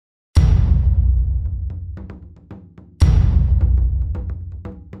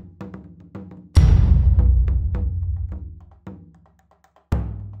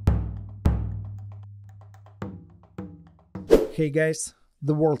Hey guys,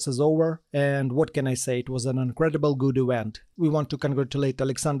 the Worlds is over, and what can I say, it was an incredible good event. We want to congratulate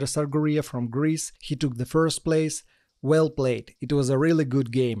Alexander Sargoria from Greece, he took the first place. Well played, it was a really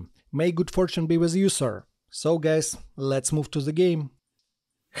good game. May good fortune be with you, sir. So guys, let's move to the game.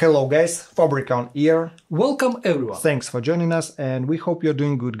 Hello guys, Fabricon here. Welcome everyone. Thanks for joining us, and we hope you're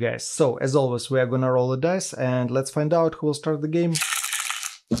doing good, guys. So, as always, we are gonna roll the dice, and let's find out who will start the game.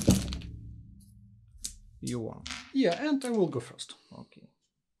 You won. Yeah, and I will go first. Okay.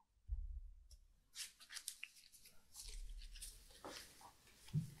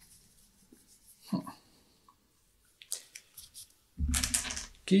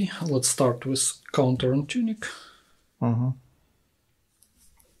 Okay, let's start with counter and tunic.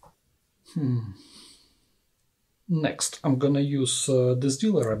 Next, I'm gonna use this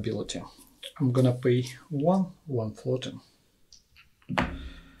dealer ability. I'm gonna pay 1 floating.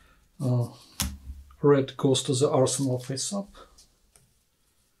 Red goes to the arsenal face up.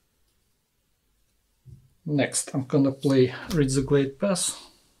 Next, I'm gonna play Read the Glade Pass.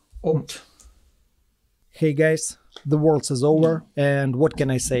 Opt. Hey guys, the Worlds is over, and what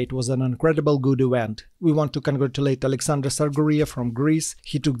can I say, it was an incredible good event. We want to congratulate Alexander Sargoria from Greece,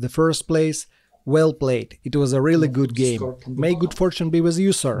 he took the first place. Well played, it was a really good game. May good fortune be with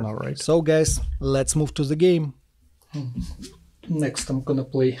you, sir. Alright. So guys, let's move to the game. Next, I'm gonna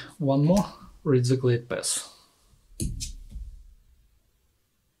play one more. Read the Glade Pass.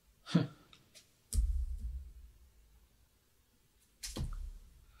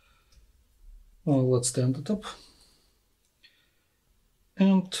 Let's stand it up.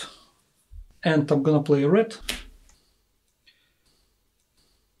 And I'm gonna play red.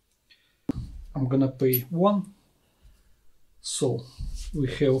 I'm gonna pay 1. So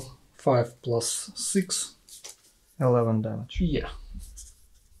we have 5 plus 6. 11 damage. Yeah.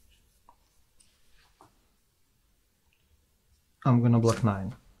 I'm gonna block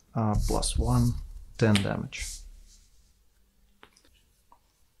 9. Plus 1, 10 damage.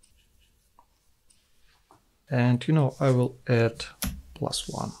 And you know, I will add plus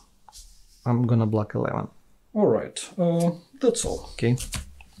 1. I'm gonna block 11. Alright, that's all. Okay.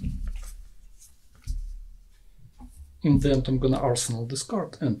 In the end, I'm gonna arsenal this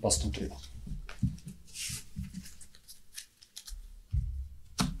card and pass on to you.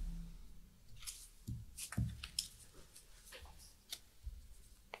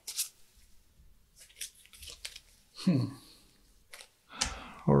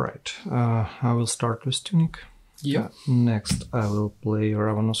 Alright, I will start with Tunic. Yeah. Next, I will play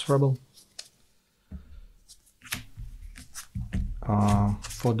Ravenous Rebel.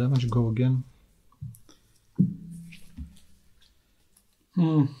 4 damage, go again.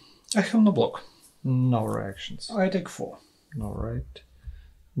 I have no block. No reactions. I take 4. Alright.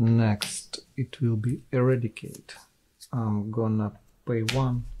 Next, it will be Eradicate. I'm gonna pay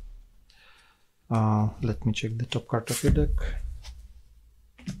 1. Let me check the top card of your deck.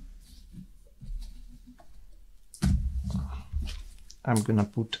 I'm gonna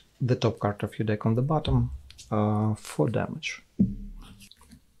put the top card of your deck on the bottom. 4 damage.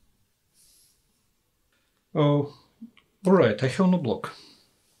 Oh, alright, I have no block.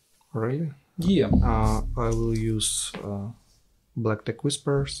 Really? Yeah. I will use Black Tech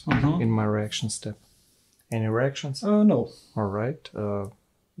Whispers in my reaction step. Any reactions? No. Alright.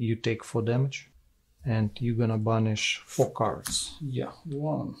 You take 4 damage. And you're gonna banish 4 cards. Yeah.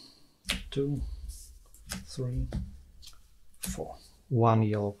 1, 2, 3, 4. 1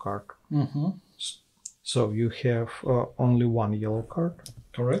 yellow card. So you have only 1 yellow card.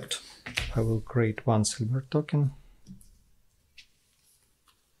 Correct. I will create 1 silver token.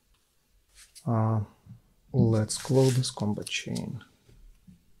 Let's close this combat chain.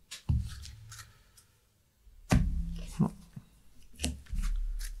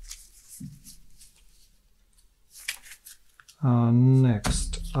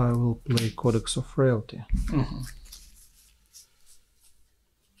 Next, I will play Codex of Frailty.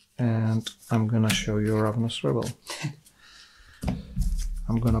 And I'm gonna show you Ravenous Rebel.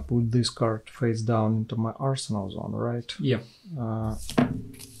 I'm gonna put this card face down into my arsenal zone, right? Yeah.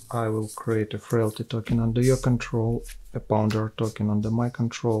 I will create a Frailty token under your control, a Pounder token under my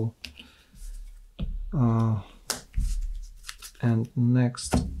control. And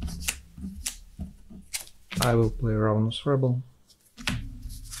next, I will play Ravenous Rebel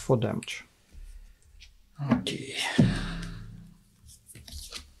for damage. Okay.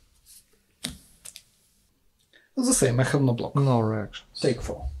 The same, I have no block. No reactions. Take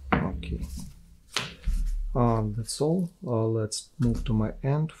 4. Okay. That's all. Let's move to my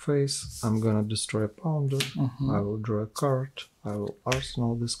end phase. I'm gonna destroy a Pounder. I will draw a card. I will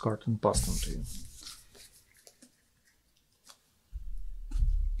arsenal this card and pass them to you.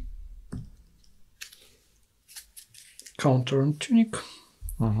 counter on Tunic.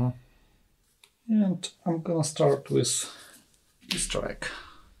 Mm-hmm. And I'm gonna start with E-Strike.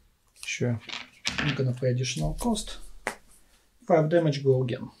 Sure. I'm gonna pay additional cost. 5 damage, go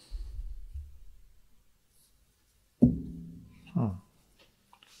again.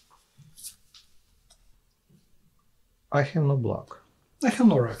 I have no block. I have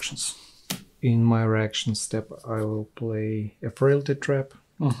no reactions. In my reaction step, I will play a Frailty Trap,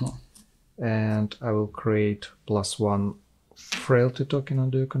 and I will create +1 Frailty token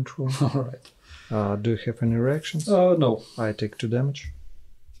under your control. Alright. Do you have any reactions? No. I take 2 damage.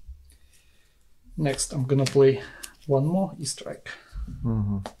 Next, I'm gonna play one more E-Strike.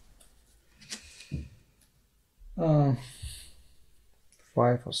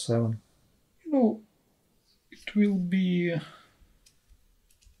 5 or 7. You know, it will be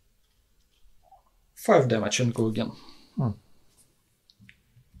 5 damage and go again.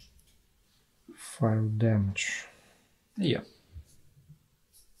 5 damage. Yeah.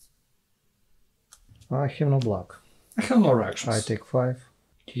 I have no block. I have no reactions. I take 5.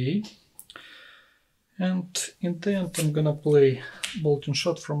 Okay. And in the end, I'm gonna play Bolting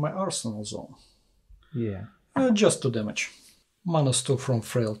Shot from my arsenal zone. Yeah. Just 2 damage. -2 from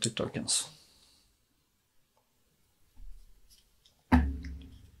Frailty tokens.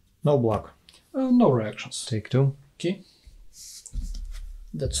 No block. No reactions. Take 2. Okay.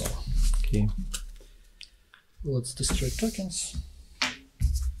 That's all. Okay. Let's destroy tokens.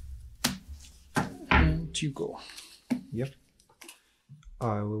 And you go. Yep.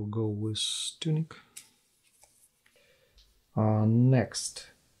 I will go with Tunic. Next.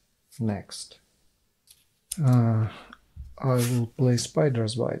 I will play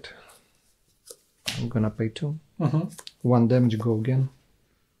Spider's Bite. I'm gonna pay 2. 1 damage, go again.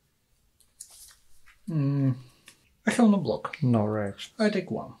 I have no block. No reaction. I take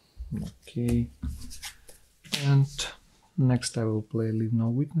 1. Okay. And next I will play Leave No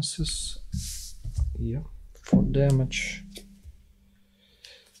Witnesses. Yeah. 4 damage.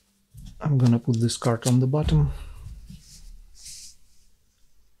 I'm gonna put this card on the bottom.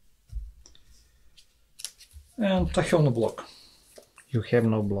 And I have no block. You have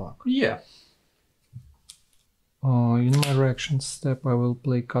no block. Yeah. In my reaction step I will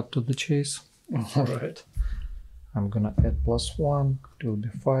play Cut to the Chase. Alright. I'm gonna add +1, it will be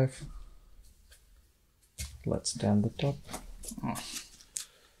 5. Let's stand the top.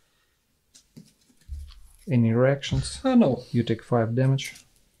 Any reactions? No. You take 5 damage.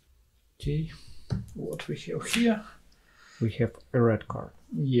 Okay. What we have here? We have a red card.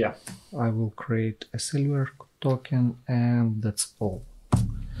 Yeah. I will create a silver token, and that's all.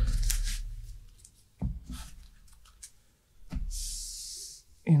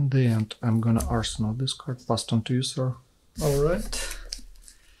 In the end, I'm gonna arsenal this card, passed on to you, sir. Alright.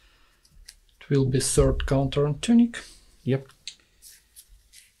 It will be 3rd counter on Tunic. Yep.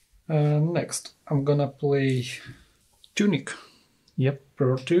 Next, I'm gonna play Tunic. Yep.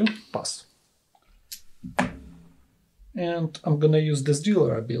 Prior to pass. And I'm gonna use this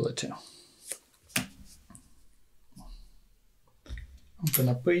dealer ability. I'm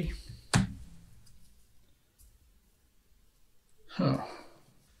gonna pay.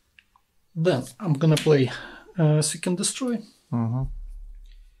 Then I'm gonna play Seek and Destroy.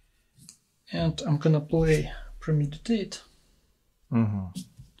 And I'm gonna play Premeditate.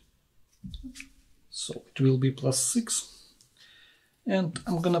 So it will be +6. And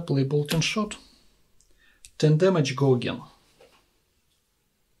I'm gonna play Bolting Shot. 10 damage, go again.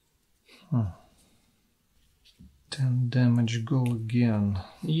 10 damage, go again.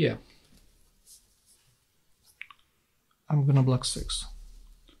 Yeah. I'm gonna block 6.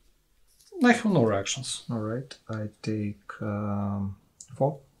 I have no reactions. Alright, I take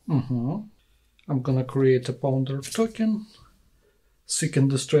 4. I'm gonna create a Pounder token. Seek and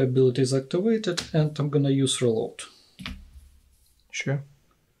Destroy ability is activated, and I'm gonna use Reload. Sure.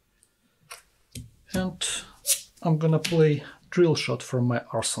 And I'm gonna play Drill Shot from my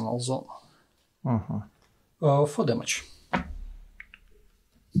arsenal zone. 4 damage.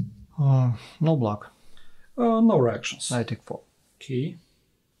 No block. No reactions. I take 4. Okay.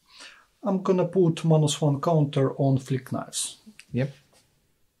 I'm gonna put -1 counter on Flick Knives. Yep.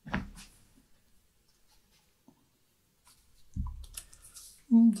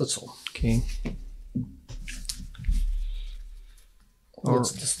 That's all. Okay.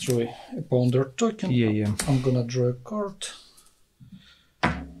 Let's destroy a Pounder token. Yeah. I'm gonna draw a card.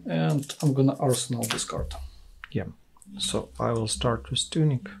 And I'm gonna arsenal this card. Yeah. So I will start with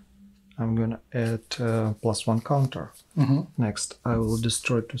Tunic. I'm gonna add +1 counter. Next, I will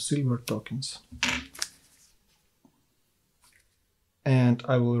destroy 2 silver tokens. And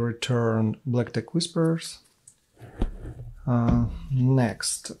I will return Black Tech Whisperers.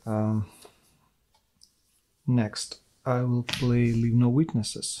 Next, I will play Leave No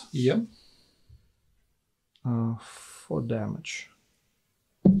Witnesses. Yeah. 4 damage.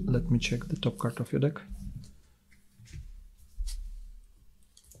 Let me check the top card of your deck.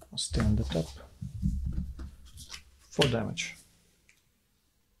 Stay on the top. 4 damage.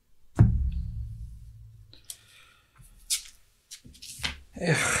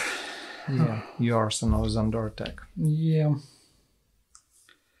 Yeah, your arsenal is under attack. Yeah.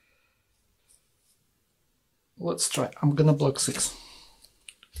 Let's try. I'm gonna block 6.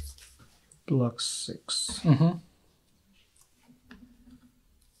 Block 6. Mm-hmm.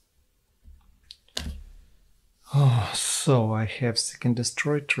 Oh, so I have Seek and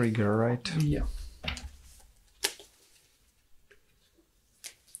Destroy trigger, right? Yeah.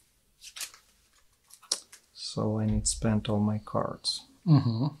 So I need to spend all my cards.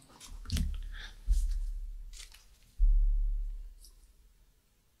 Mm-hmm.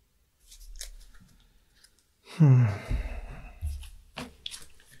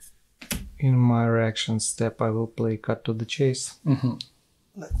 In my reaction step, I will play Cut to the Chase. Mm-hmm.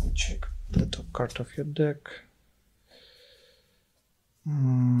 Let me check the top card of your deck.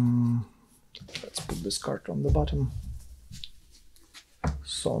 Let's put this card on the bottom.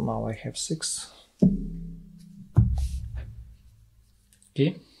 So now I have 6.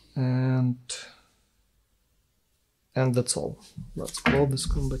 Okay. And that's all. Let's close this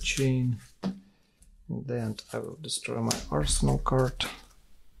combat chain. Then I will destroy my arsenal card.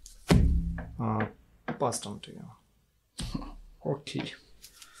 Passed on to you. Okay.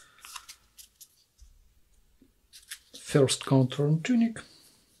 First counter on Tunic.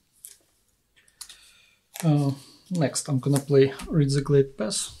 Next, I'm gonna play Read the Glade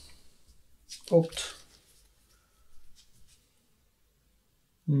Pass. Opt.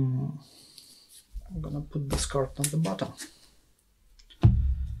 I'm gonna put this card on the bottom.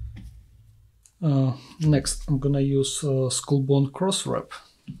 Next, I'm gonna use Skullbone Cross Wrap.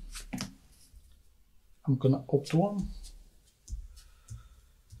 I'm gonna opt 1.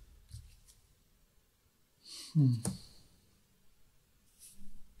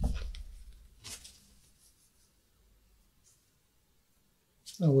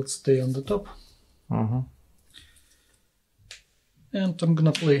 Now let's stay on the top. And I'm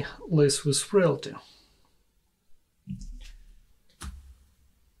gonna play Lace with Frailty.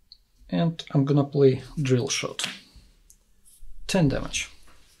 And I'm gonna play Drill Shot. 10 damage.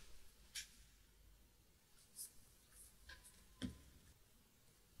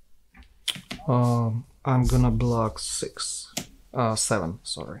 I'm gonna block 7,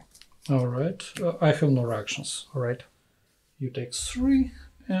 sorry. Alright, I have no reactions. Alright, you take 3,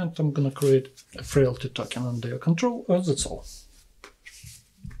 and I'm gonna create a Frailty token under your control. That's all.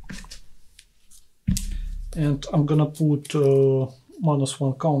 And I'm gonna put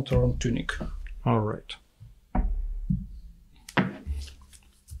 -1 counter on Tunic. Alright.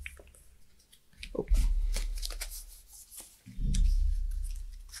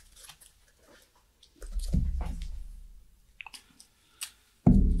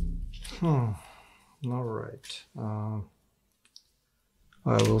 Oh. Alright.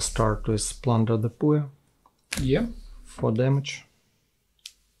 I will start with Plunder the Puya. Yeah. 4 damage.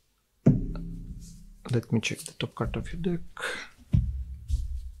 Let me check the top card of your deck.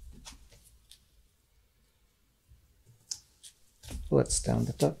 Let's stay on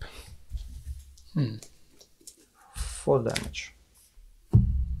the top. 4 damage.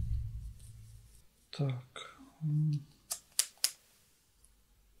 Так.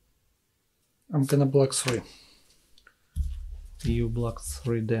 I'm gonna block 3. You block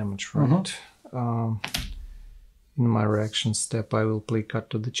 3 damage, right? In my reaction step, I will play Cut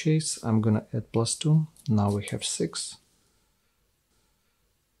to the Chase. I'm gonna add +2. Now we have 6.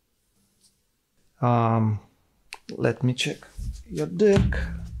 Let me check your deck.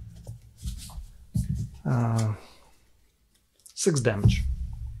 6 damage.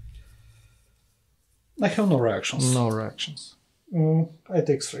 I have no reactions. No reactions. I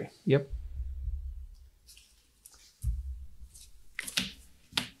take 3. Yep.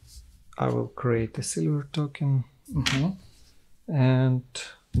 I will create a silver token. And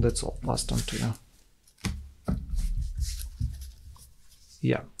that's all. Passed on to you.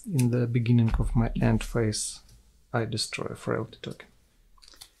 Yeah, in the beginning of my end phase, I destroy a Frailty token.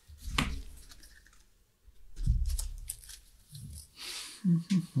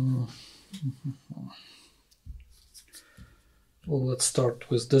 Well, let's start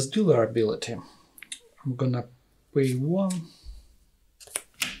with this dealer ability. I'm gonna pay 1.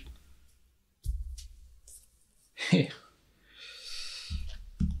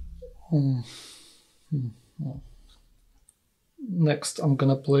 Next, I'm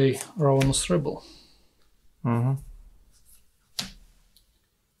gonna play Ravenous Rebel.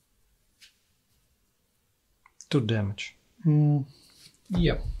 2 damage.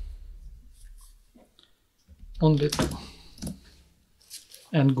 Yeah. Only 2.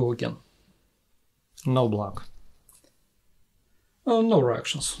 And go again. No block. No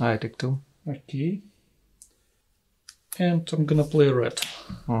reactions. I take 2. Okay. And I'm gonna play red.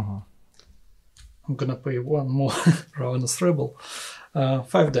 I'm gonna play one more Ravenous Rebel.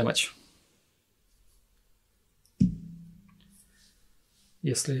 5 damage.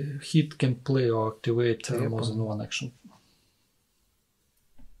 Если hit can play or activate more than one action.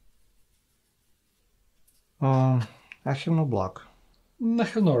 I have no block. I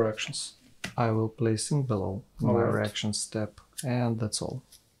have no reactions. I will place Sink Below my reaction step, and that's all.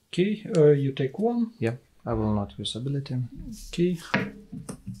 Okay, you take 1. Yeah, I will not use ability. Okay.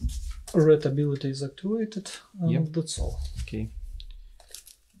 Red ability is activated, and that's all. Okay.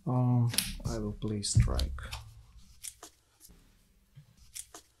 I will play Strike.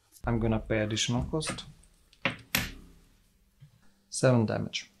 I'm gonna pay additional cost. 7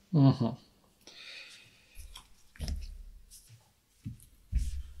 damage.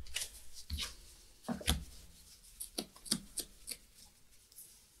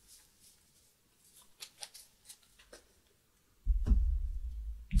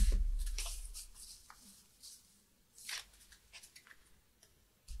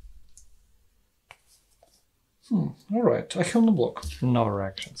 Alright, I have no block. No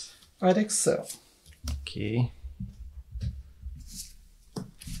reactions. I take 7. Okay.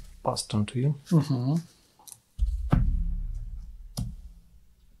 Passed on to you.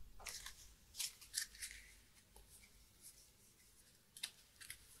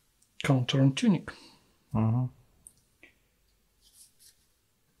 Counter on Tunic.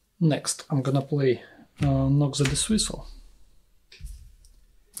 Next, I'm gonna play Nox the Dismissal.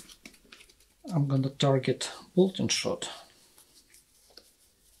 I'm gonna target Bolting Shot.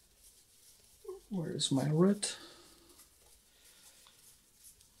 Where is my red?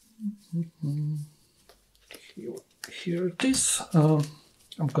 Here it is.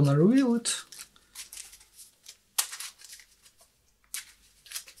 I'm gonna reveal it.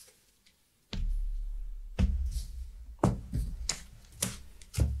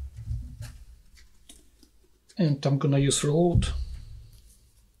 And I'm gonna use Reload.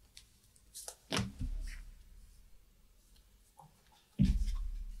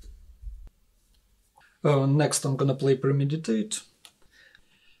 Next, I'm gonna play Premeditate.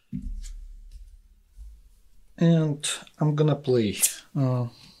 And I'm gonna play...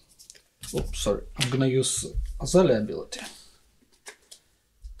 I'm gonna use Azalea ability.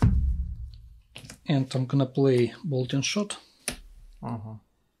 And I'm gonna play Bolting Shot.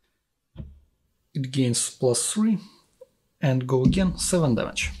 It gains +3. And go again, 7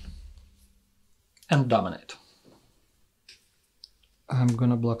 damage. And Dominate. I'm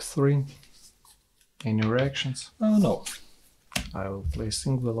gonna block 3. Any reactions? No. I will place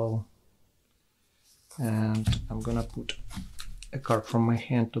Sink Below. And I'm gonna put a card from my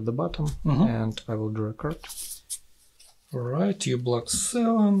hand to the bottom, and I will draw a card. Alright, you block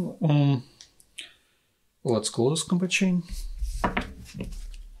 7. Let's close combat chain.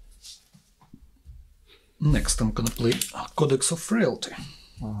 Next, I'm gonna play Codex of Frailty.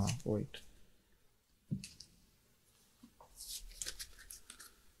 Wait.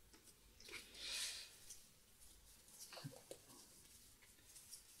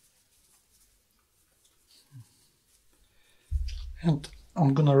 And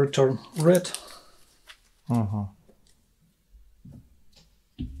I'm gonna return red.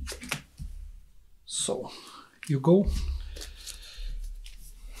 So, you go.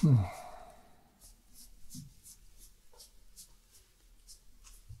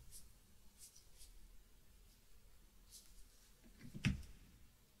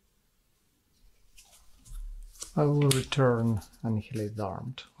 I will return Annihilate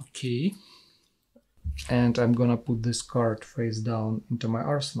Armed. Okay. And I'm gonna put this card face down into my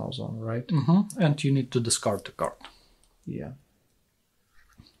arsenal zone, right? And you need to discard the card. Yeah.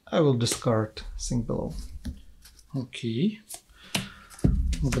 I will discard Sink Below. Okay.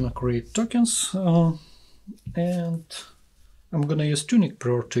 I'm gonna create tokens. And I'm gonna use Tunic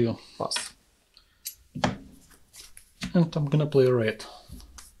prior to you. Pass. And I'm gonna play red.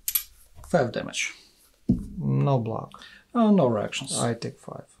 5 damage. No block. No reactions. I take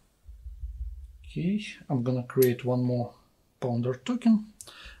 5. Okay, I'm gonna create one more Pounder token,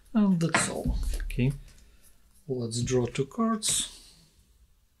 and that's all. Okay. Let's draw 2 cards.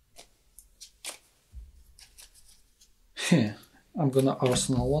 I'm gonna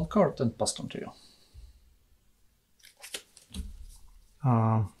arsenal 1 card and pass them to you.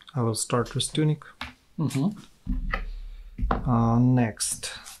 I will start with Tunic.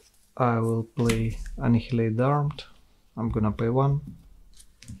 Next, I will play Annihilate the Armed. I'm gonna pay 1.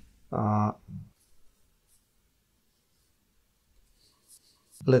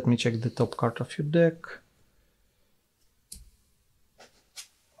 Let me check the top card of your deck.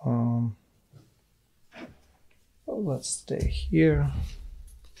 Let's stay here.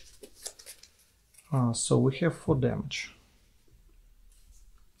 So we have 4 damage.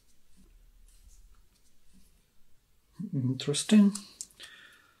 Interesting.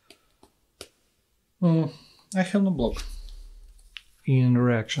 I have no block. In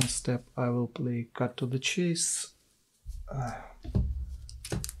reaction step, I will play Cut to the Chase.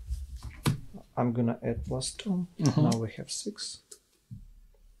 I'm gonna add +2. Now we have 6.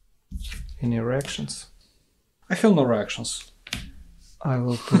 Any reactions? I have no reactions. I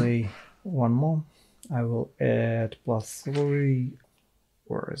will play 1 more. I will add +3.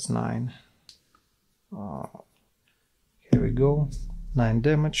 Where is 9? Here we go. 9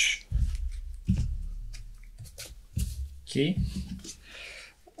 damage. Okay.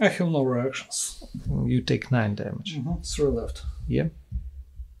 I have no reactions. You take 9 damage. 3 left. Yeah.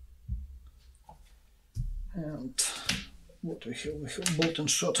 And what we have? We have Bolt and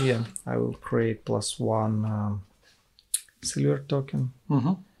Shot. Yeah. I will create +1 silver token.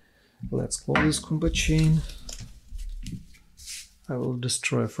 Let's close this combo chain. I will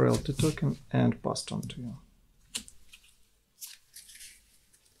destroy a frailty token and pass it on to you.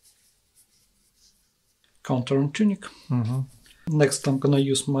 Counter on Tunic. Next, I'm gonna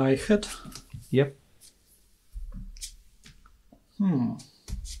use my head. Yep.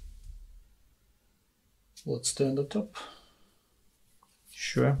 Let's stand the top.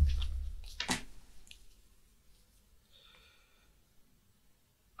 Sure.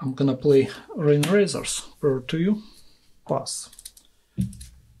 I'm gonna play Rain Razors per to you. Pass.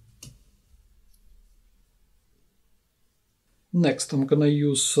 Next, I'm gonna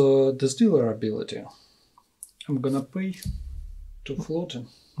use this dealer ability. I'm gonna pay 2 floating.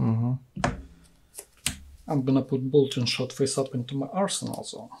 I'm gonna put Bolt and Shot face up into my arsenal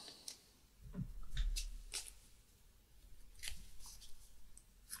zone.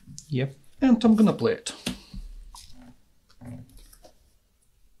 Yep. And I'm gonna play it.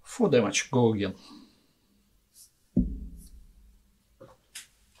 4 damage, go again.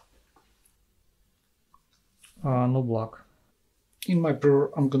 No block. In my prayer,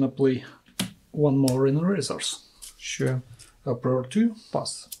 I'm gonna play 1 more in Razors. Sure. A prayer 2.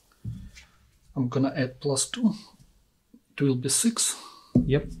 Pass. I'm gonna add +2. It will be 6.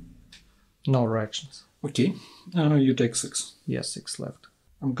 Yep. No reactions. Okay, you take 6. Yeah, 6 left.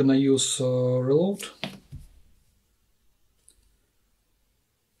 I'm gonna use Reload.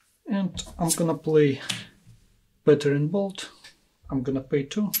 And I'm gonna play Pattern Bolt. I'm gonna pay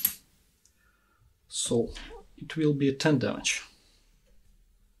 2. So it will be 10 damage.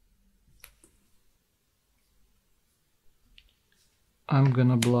 I'm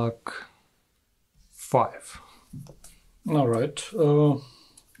gonna block 5. Alright.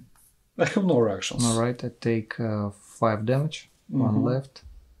 I have no reactions. Alright, I take 5 damage. 1 left.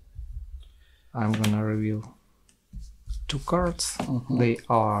 I'm gonna reveal 2 cards. They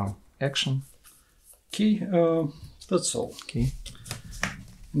are action. Okay, that's all. Okay.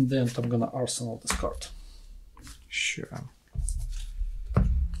 And then I'm gonna arsenal this card. Sure.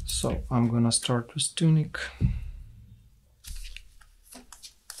 So I'm gonna start with Tunic.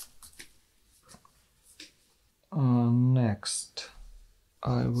 Next,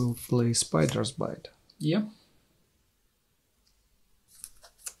 I will play Spider's Bite. Yeah.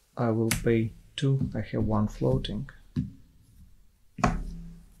 I will pay 2. I have 1 floating.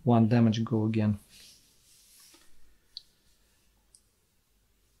 1 damage, go again.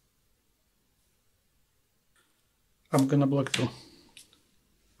 I'm gonna block 2.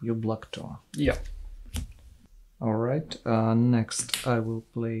 You block 2. Yeah. Alright, next I will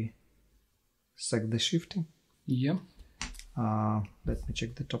play Sack the Shifty. Yeah. Let me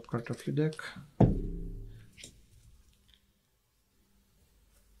check the top card of your deck.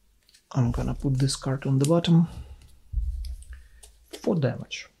 I'm gonna put this card on the bottom. 4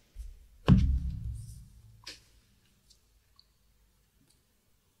 damage.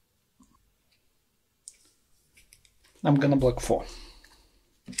 I'm gonna block 4.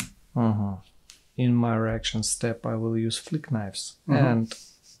 In my reaction step, I will use Flick Knives and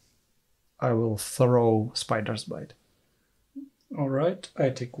I will throw Spider's Bite. Alright, I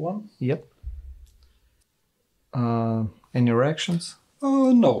take 1. Yep. Any reactions?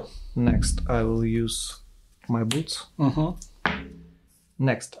 No. Next, I will use my boots.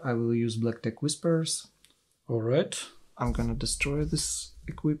 Next, I will use Black Tech Whisperers. Alright. I'm gonna destroy this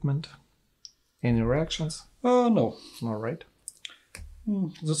equipment. Any reactions? No. Alright.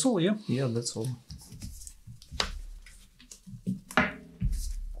 That's all, yeah? Yeah, that's all.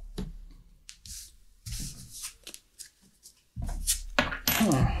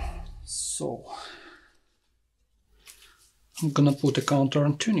 So I'm gonna put a counter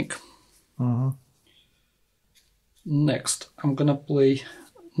on Tunic. Next, I'm gonna play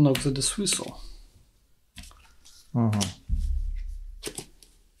Knock the Dismissal.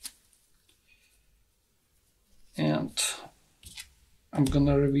 And I'm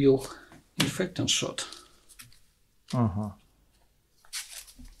gonna reveal Infecting Shot.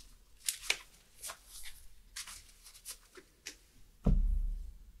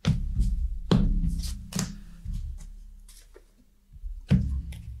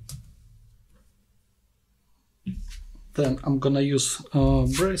 Then I'm gonna use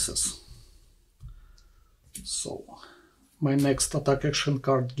braces. So my next attack action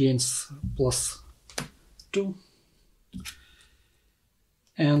card gains +2.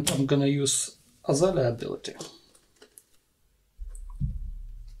 And I'm gonna use Azalea ability.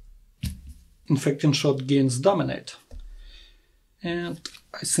 Infecting Shot gains Dominate. And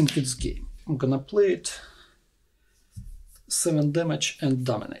I think it's game. I'm gonna play it. 7 damage and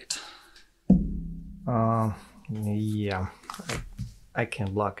Dominate. Yeah, I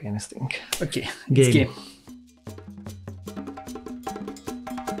can't block anything. Okay, Game. it's game.